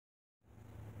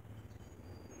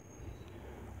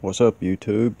What's up,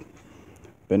 YouTube?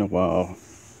 Been a while.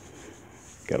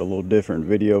 Got a little different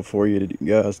video for you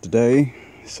guys today.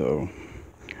 So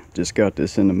just got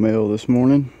this in the mail this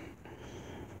morning.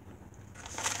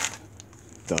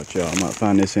 Thought y'all might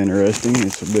find this interesting.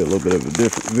 It's a little bit of a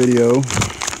different video.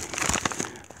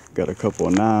 Got a couple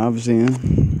of knives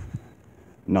in.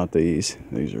 Not these.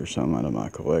 These are some out of my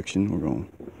collection. We're gonna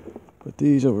put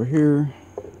these over here.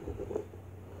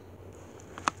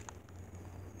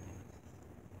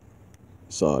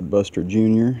 Sodbuster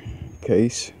Jr.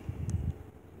 case.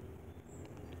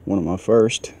 One of my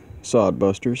first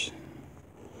Sodbusters.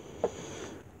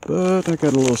 But I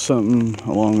got a little something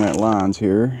along that lines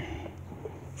here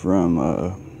from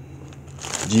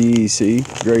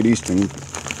GEC, Great Eastern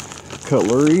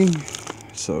Cutlery.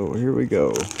 So here we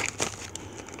go.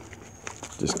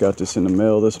 Just got this in the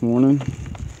mail this morning.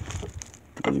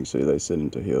 As you can see, they sent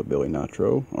it to Hillbilly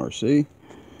Nitro RC.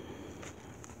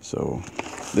 So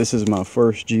this is my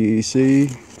first GEC,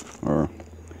 or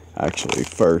actually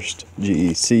first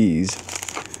GECs,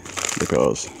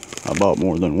 because I bought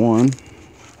more than one.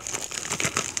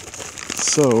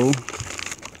 So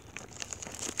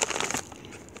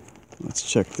let's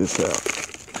check this out.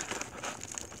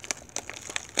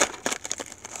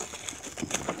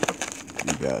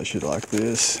 You guys should like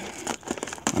this.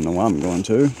 I know I'm going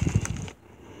to.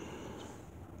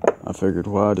 I figured,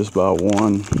 why just buy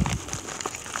one?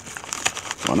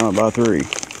 Why not buy three?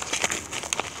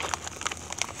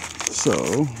 So,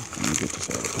 let me get this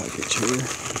out of the package here.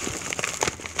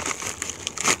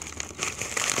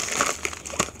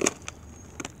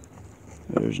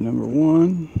 There's number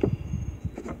one.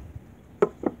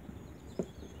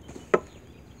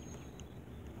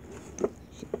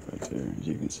 So right there, as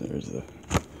you can see, there's the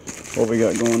what we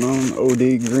got going on.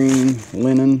 OD green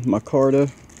linen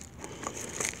Micarta,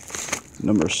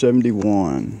 number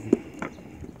 71.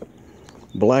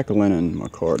 Black linen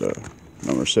Micarta,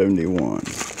 number 71.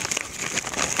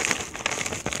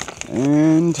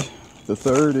 And the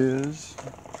third is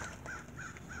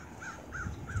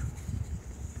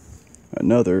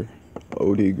another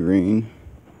OD green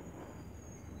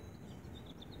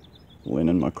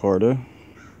linen Micarta,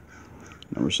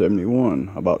 number 71.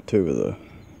 I bought two of the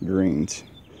greens.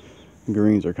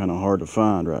 Greens are kind of hard to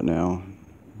find right now.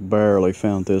 Barely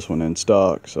found this one in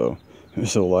stock, so this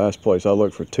is the last place I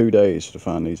looked for 2 days to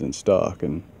find these in stock,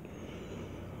 and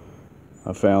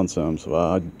I found some, so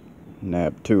I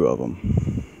nabbed two of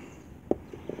them.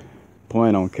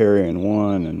 Plan on carrying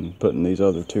one and putting these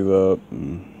other two up,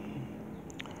 and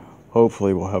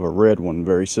hopefully we'll have a red one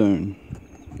very soon.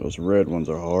 Those red ones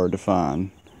are hard to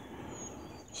find.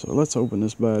 So let's open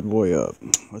this bad boy up.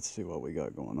 Let's see what we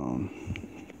got going on.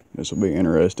 This will be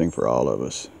interesting for all of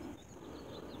us.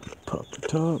 Pop the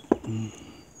top.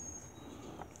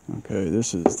 Okay,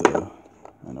 this is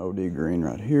an OD green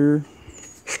right here.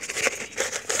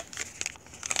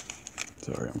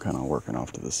 Sorry, I'm kind of working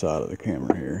off to the side of the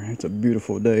camera here. It's a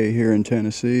beautiful day here in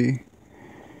Tennessee.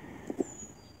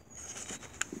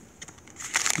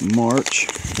 March.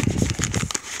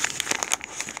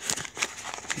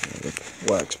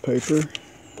 Wax paper.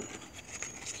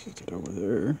 Set it over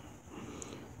there.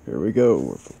 Here we go.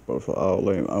 We're both all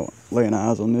laying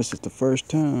eyes on this. It's the first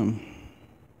time.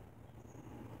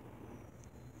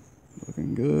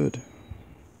 Looking good.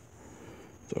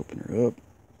 Let's open her up.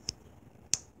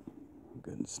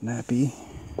 Good and snappy.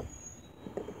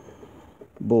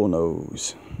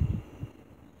 Bullnose.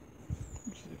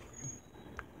 Let's see if we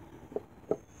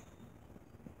can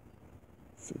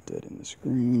fit that in the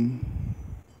screen.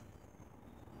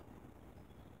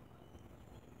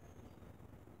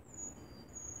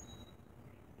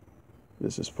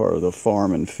 This is part of the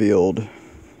farm and field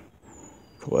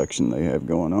collection they have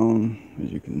going on,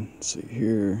 as you can see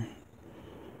here.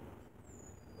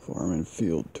 Farm and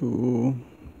field tool,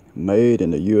 made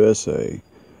in the USA.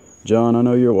 John, I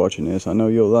know you're watching this. I know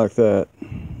you'll like that.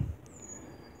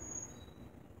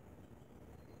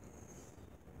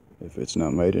 If it's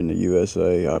not made in the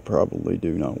USA, I probably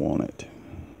do not want it.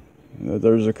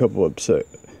 There's a couple of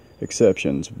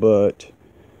exceptions, but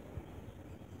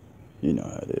you know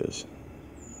how it is.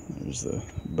 There's the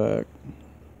back.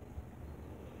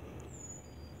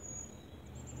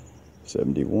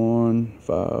 71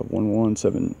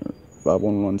 5117.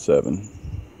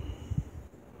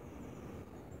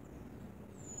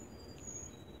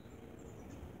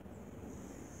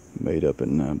 Made up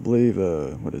in, I believe,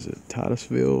 what is it,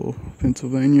 Titusville,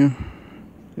 Pennsylvania?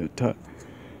 Yeah,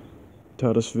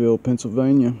 Titusville,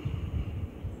 Pennsylvania.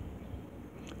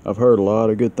 I've heard a lot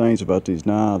of good things about these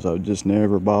knives. I've just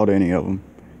never bought any of them.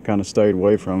 Kind of stayed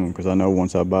away from them because I know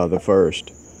once I buy the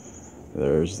first,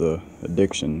 there's the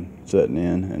addiction setting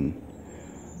in, and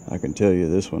I can tell you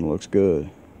this one looks good.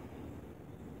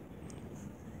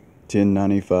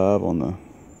 $10.95 on the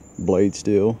blade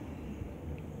steel.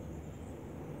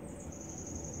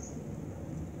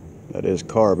 That is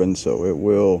carbon, so it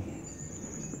will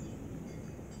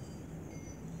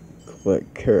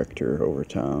collect character over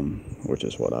time, which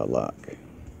is what I like.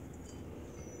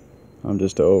 I'm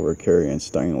just over carrying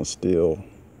stainless steel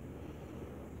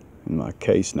in my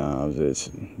case knives.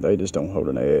 They just don't hold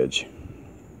an edge.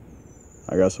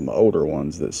 I got some older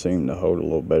ones that seem to hold a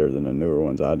little better than the newer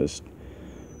ones.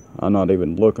 I'm not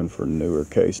even looking for newer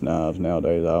case knives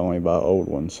nowadays. I only buy old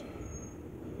ones.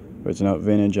 If it's not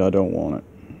vintage, I don't want it.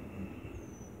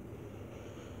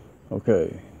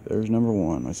 Okay, there's number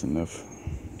one. That's enough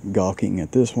gawking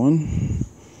at this one.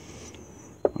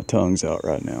 My tongue's out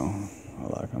right now.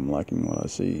 I'm liking what I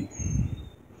see.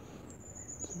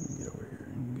 Get over here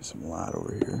and get some light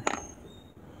over here.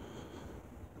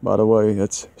 By the way,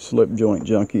 that's Slip Joint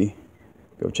Junkie.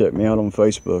 Go check me out on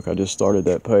Facebook. I just started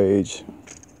that page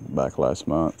back last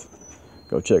month.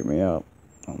 Go check me out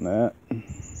on that.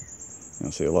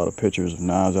 You'll see a lot of pictures of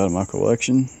knives out of my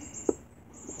collection.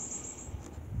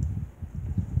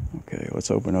 Okay,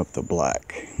 let's open up the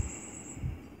black.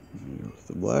 Here's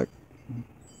the black.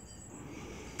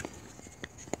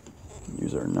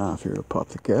 Use our knife here to pop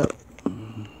the cap.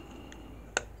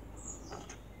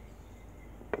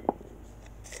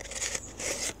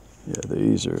 Yeah,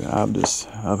 these are,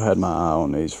 I've had my eye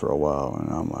on these for a while,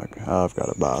 and I'm like, I've got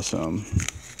to buy some.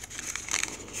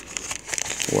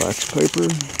 Wax paper.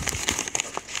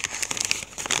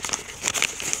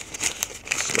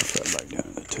 Stuff that back down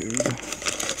in the tube.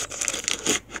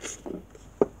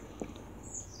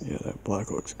 Yeah, that black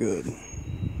looks good.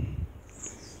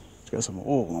 It's got some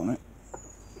oil on it.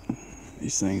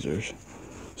 These things are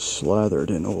slathered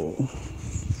in oil.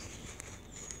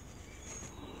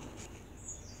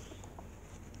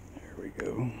 There we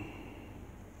go.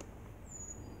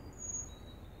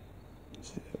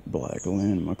 See that black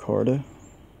linen micarta.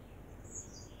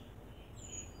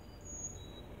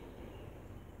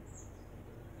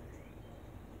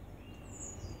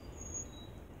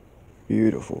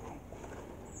 Beautiful.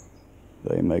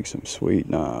 They make some sweet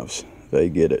knives. They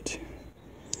get it.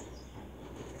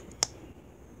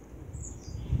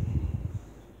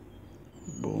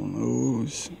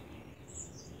 Bullnose.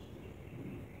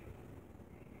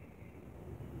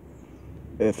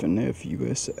 F&F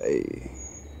USA.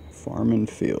 Farm and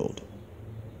Field.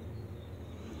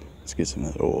 Let's get some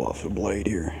of that oil off the blade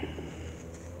here.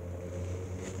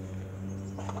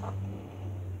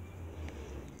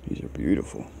 These are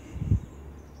beautiful.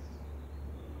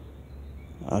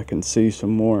 I can see some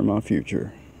more in my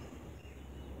future.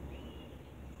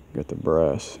 Got the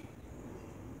brass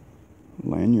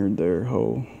lanyard there,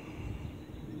 hole.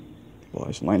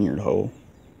 Nice lanyard hole.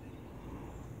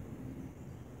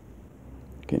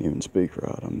 Can't even speak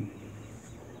right. I'm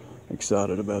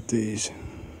excited about these.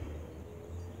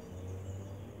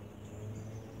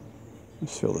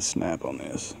 Let's feel the snap on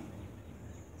this.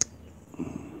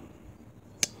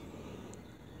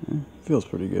 Feels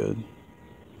pretty good.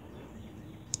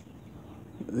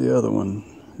 The other one,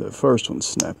 the first one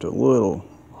snapped a little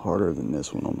harder than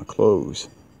this one on the close.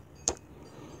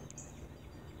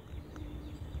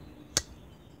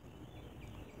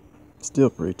 Still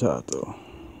pretty tight though.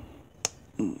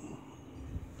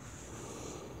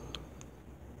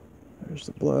 There's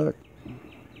the black.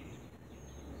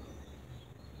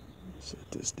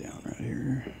 Set this down right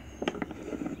here.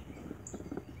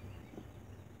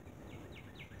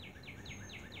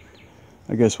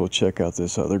 I guess we'll check out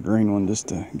this other green one just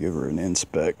to give her an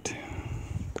inspect.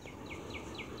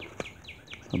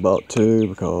 About two,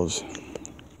 because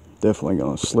definitely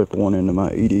gonna slip one into my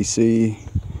EDC.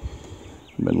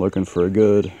 I've been looking for a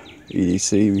good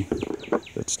EDC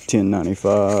that's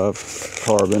 $10.95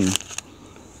 carbon.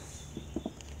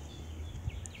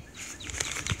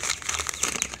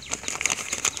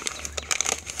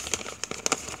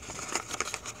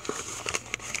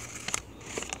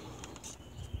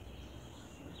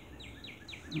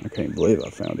 I can't believe I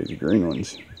found these green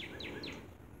ones.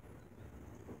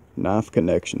 Knife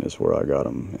Connection is where I got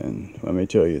them, and let me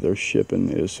tell you, their shipping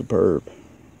is superb.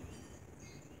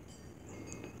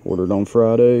 Ordered on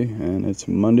Friday, and it's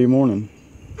Monday morning.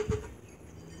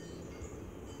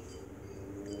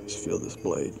 Let's feel this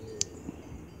blade.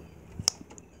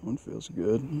 One feels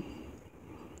good.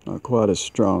 Not quite as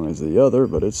strong as the other,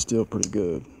 but it's still pretty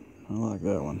good. I like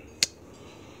that one.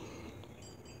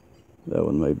 That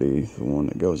one may be the one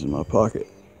that goes in my pocket.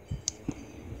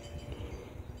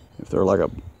 If they're like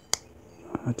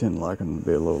I tend to like them to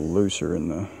be a little looser in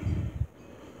the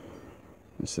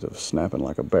instead of snapping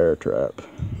like a bear trap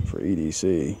for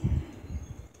EDC.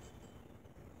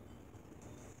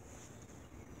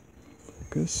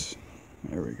 Focus.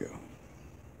 There we go.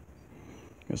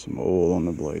 Got some oil on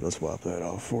the blade. Let's wipe that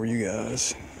off for you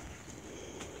guys.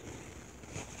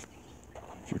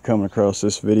 If you're coming across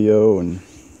this video and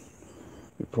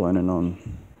you're planning on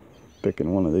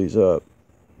picking one of these up,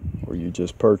 or you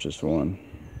just purchased one,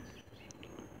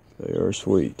 they are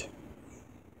sweet.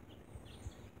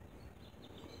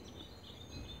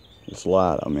 This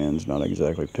light I'm in is not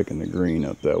exactly picking the green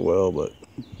up that well, but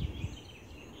I'm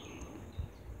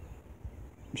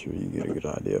sure you get a good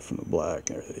idea from the black.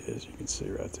 There it is, you can see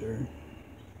right there.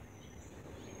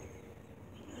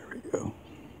 There we go.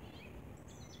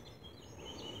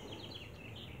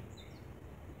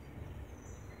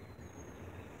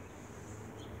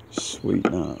 Sweet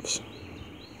knives.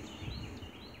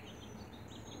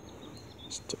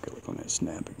 Let's take a look on that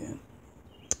snap again.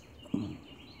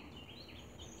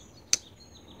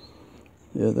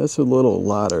 Yeah, that's a little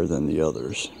lighter than the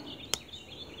others,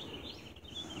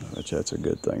 which that's a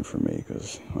good thing for me,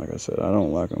 because like I said, I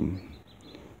don't like them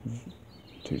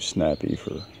too snappy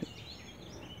for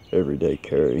everyday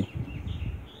carry.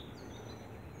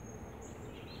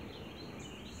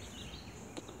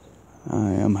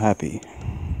 I am happy.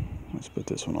 Let's put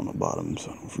this one on the bottom so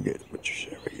I don't forget which.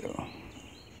 There we go.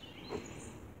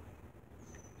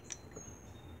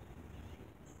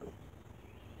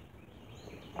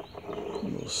 A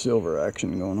little silver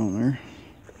action going on there.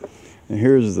 And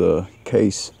here's the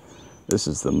case. This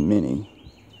is the mini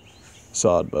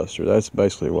Sodbuster. That's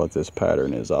basically what this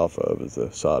pattern is off of, is the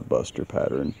Sodbuster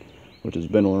pattern, which has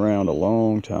been around a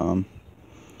long time.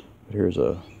 But here's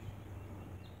a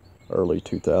early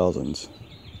 2000s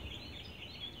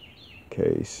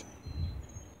case.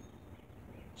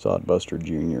 Sodbuster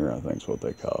Junior, I think is what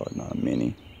they call it, not a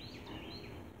mini.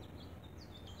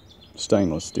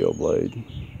 Stainless steel blade.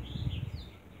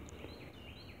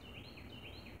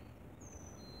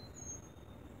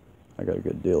 I got a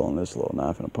good deal on this little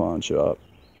knife in a pawn shop.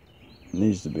 It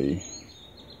needs to be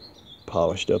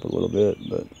polished up a little bit,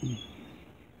 but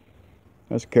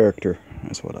that's character.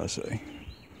 That's what I say.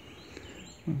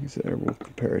 Like I said, we'll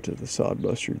compare it to the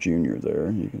Sodbuster Junior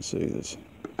there. You can see there's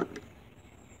a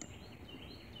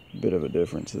bit of a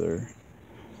difference there.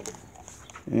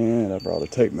 And I brought a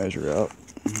tape measure out.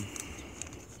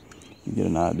 You get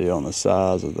an idea on the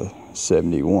size of the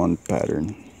 71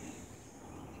 pattern,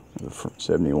 the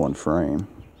 71 frame.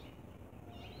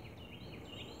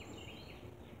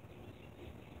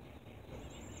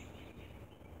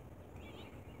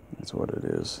 That's what it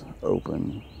is,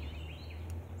 open.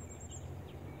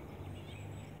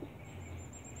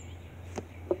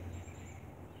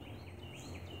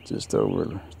 Just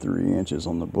over 3 inches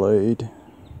on the blade.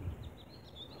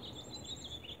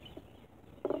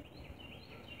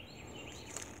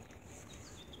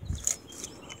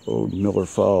 Old Miller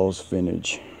Falls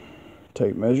vintage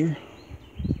tape measure.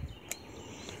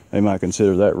 They might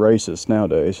consider that racist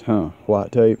nowadays, huh?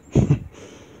 White tape.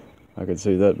 I could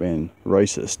see that being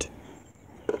racist.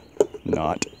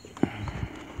 Not.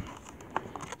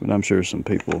 But I'm sure some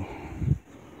people,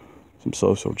 some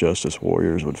social justice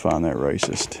warriors, would find that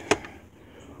racist.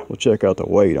 We'll check out the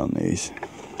weight on these.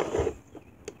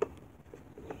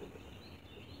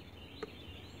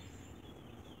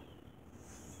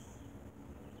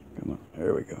 Come on,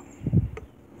 there we go.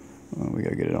 Well, we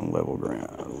gotta get it on level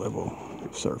ground, level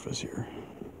surface here.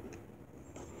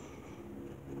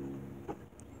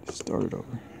 Start it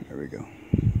over. There we go.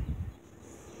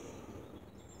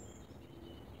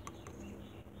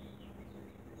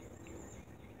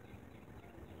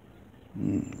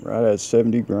 Right at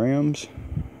 70 grams.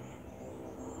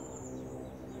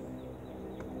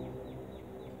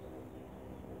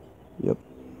 Yep,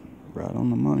 right on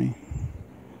the money.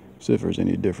 See if there's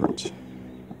any difference.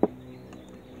 That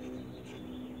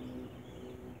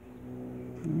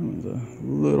one's a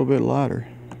little bit lighter.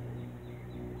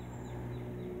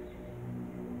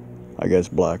 I guess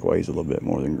black weighs a little bit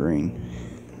more than green.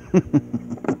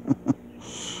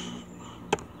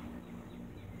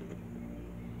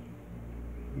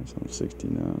 It's on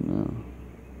 69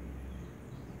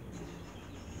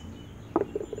 now.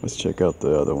 Let's check out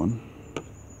the other one.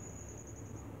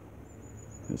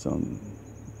 It's on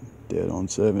dead on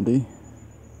 70.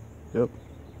 Yep.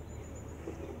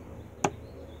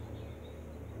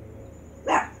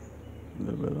 A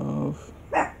little bit off.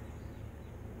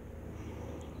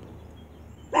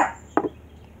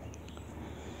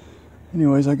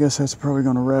 Anyways, I guess that's probably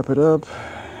going to wrap it up.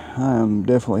 I am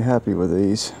definitely happy with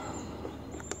these.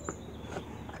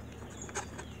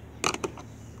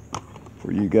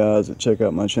 For you guys that check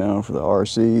out my channel for the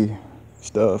RC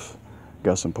stuff.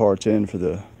 Got some parts in for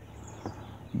the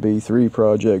B3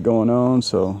 project going on,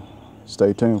 so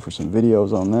stay tuned for some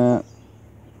videos on that.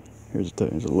 Here's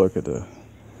a look at the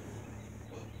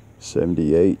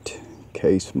 78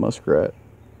 case muskrat.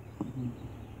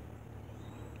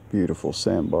 Beautiful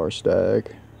sandbar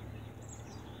stag.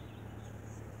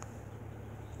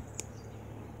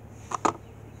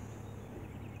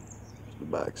 The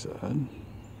backside.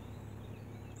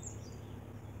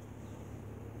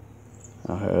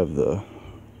 I have the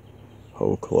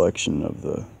whole collection of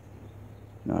the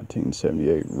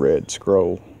 1978 red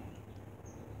scroll.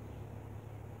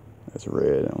 That's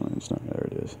red. It's not. There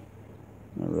it is.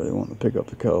 I really want to pick up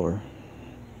the color.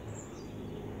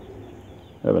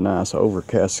 I have a nice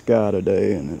overcast sky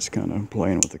today, and it's kind of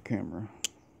playing with the camera.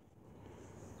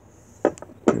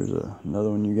 Here's another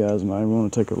one you guys might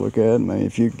want to take a look at. Maybe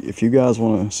if you guys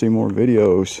want to see more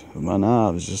videos of my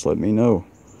knives, just let me know.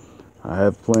 I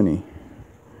have plenty.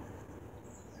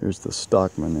 Here's the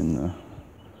Stockman in the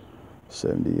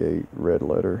 78 red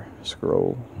letter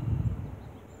scroll.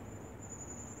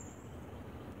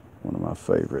 One of my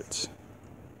favorites.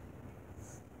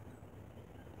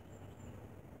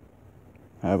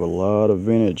 I have a lot of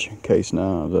vintage case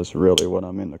knives. That's really what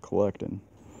I'm into collecting.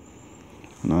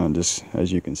 And I just,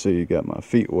 as you can see, got my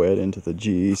feet wet into the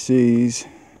GECs.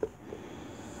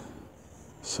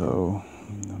 So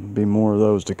there'll be more of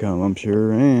those to come, I'm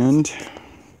sure. And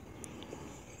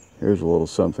here's a little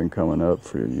something coming up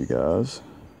for you guys.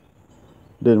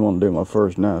 Didn't want to do my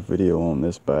first knife video on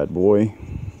this bad boy.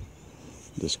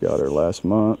 Just got her last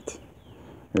month.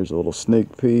 Here's a little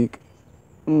sneak peek.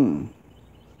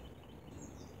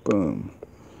 Boom.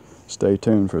 Stay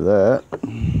tuned for that.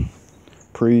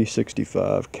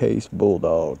 Pre-65 case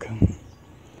bulldog.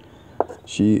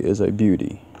 She is a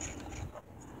beauty.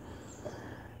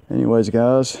 Anyways,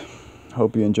 guys,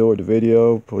 hope you enjoyed the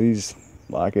video. Please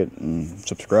like it and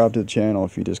subscribe to the channel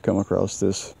if you just come across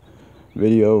this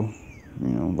video, you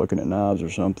know, looking at knives or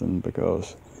something,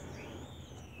 because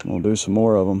we'll do some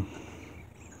more of them.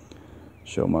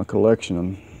 Show my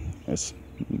collection. It's,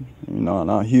 you know,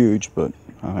 not huge, but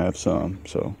I have some.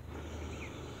 So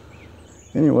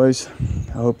anyways,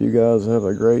 I hope you guys have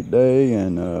a great day,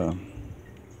 and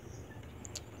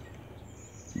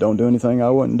don't do anything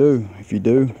I wouldn't do. If you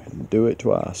do, do it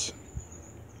twice.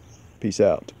 Peace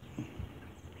out.